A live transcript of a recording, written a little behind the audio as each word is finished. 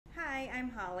I'm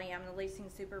Holly. I'm the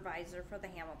leasing supervisor for the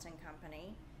Hamilton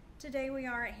Company. Today we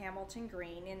are at Hamilton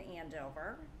Green in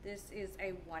Andover. This is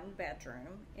a one-bedroom.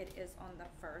 It is on the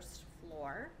first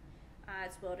floor.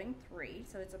 It's building 3,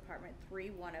 so it's apartment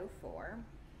 3104.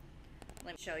 Let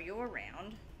me show you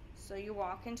around. So you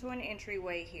walk into an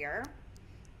entryway here.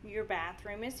 Your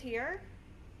bathroom is here,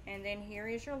 and then here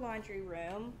is your laundry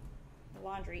room,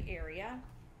 laundry area.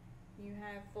 You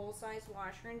have full-size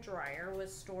washer and dryer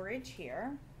with storage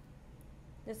here.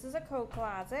 This is a coat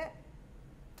closet.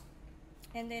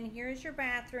 And then here's your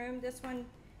bathroom. This one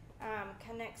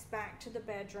connects back to the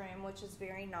bedroom, which is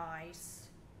very nice.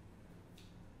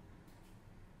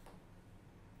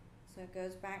 So it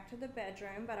goes back to the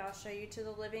bedroom, but I'll show you to the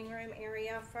living room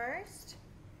area first.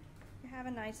 You have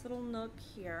a nice little nook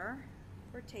here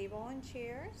for table and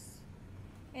chairs.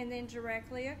 And then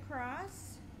directly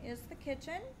across is the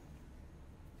kitchen.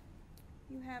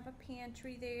 You have a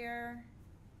pantry there.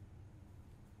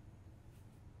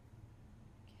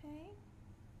 Okay.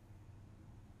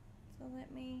 So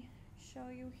let me show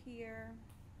you here.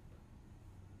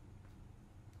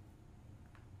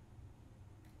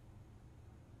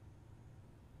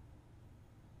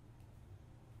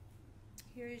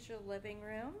 Here is your living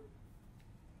room.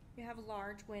 You have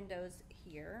large windows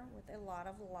here with a lot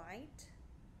of light.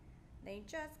 They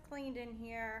just cleaned in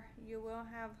here. You will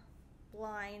have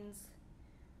blinds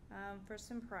for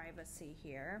some privacy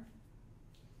here.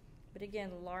 But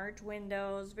again, large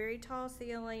windows, very tall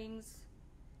ceilings,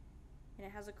 and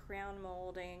it has a crown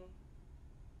molding.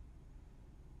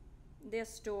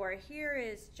 This door here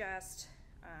is just,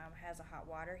 has a hot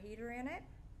water heater in it.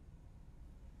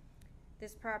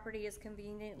 This property is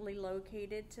conveniently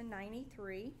located to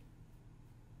 93.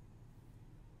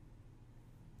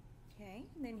 Okay,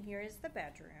 and then here is the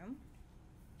bedroom.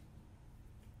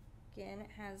 Again,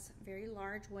 it has very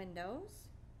large windows.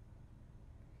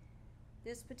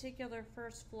 This particular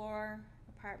first floor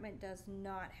apartment does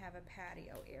not have a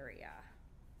patio area.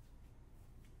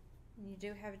 And you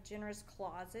do have a generous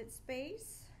closet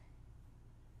space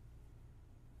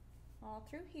all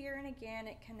through here, and again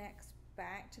it connects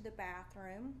back to the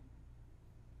bathroom,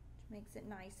 which makes it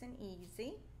nice and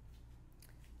easy.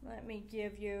 Let me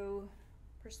give you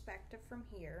perspective from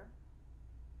here.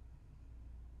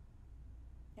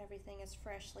 Everything is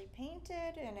freshly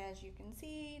painted, and as you can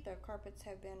see, the carpets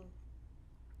have been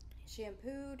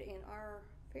shampooed and are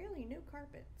fairly new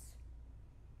carpets.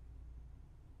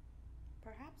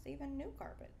 Perhaps even new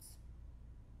carpets.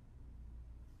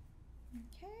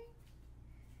 Okay.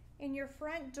 And your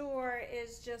front door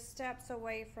is just steps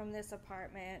away from this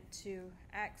apartment to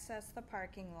access the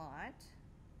parking lot.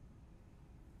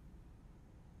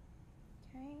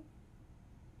 Okay.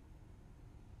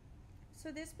 So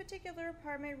this particular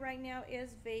apartment right now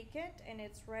is vacant and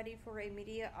it's ready for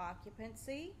immediate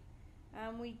occupancy.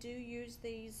 We do use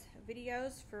these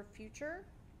videos for future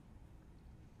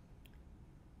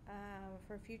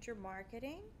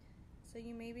marketing. So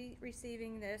you may be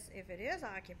receiving this if it is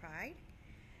occupied.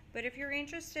 But if you're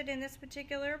interested in this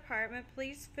particular apartment,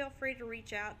 please feel free to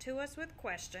reach out to us with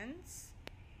questions,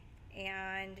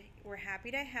 and we're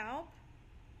happy to help.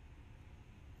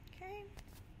 Okay.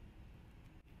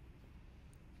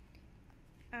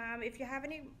 If you have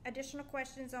any additional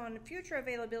questions on future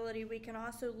availability, we can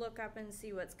also look up and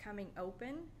see what's coming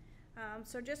open.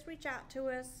 So just reach out to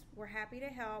us. We're happy to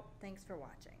help. Thanks for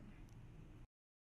watching.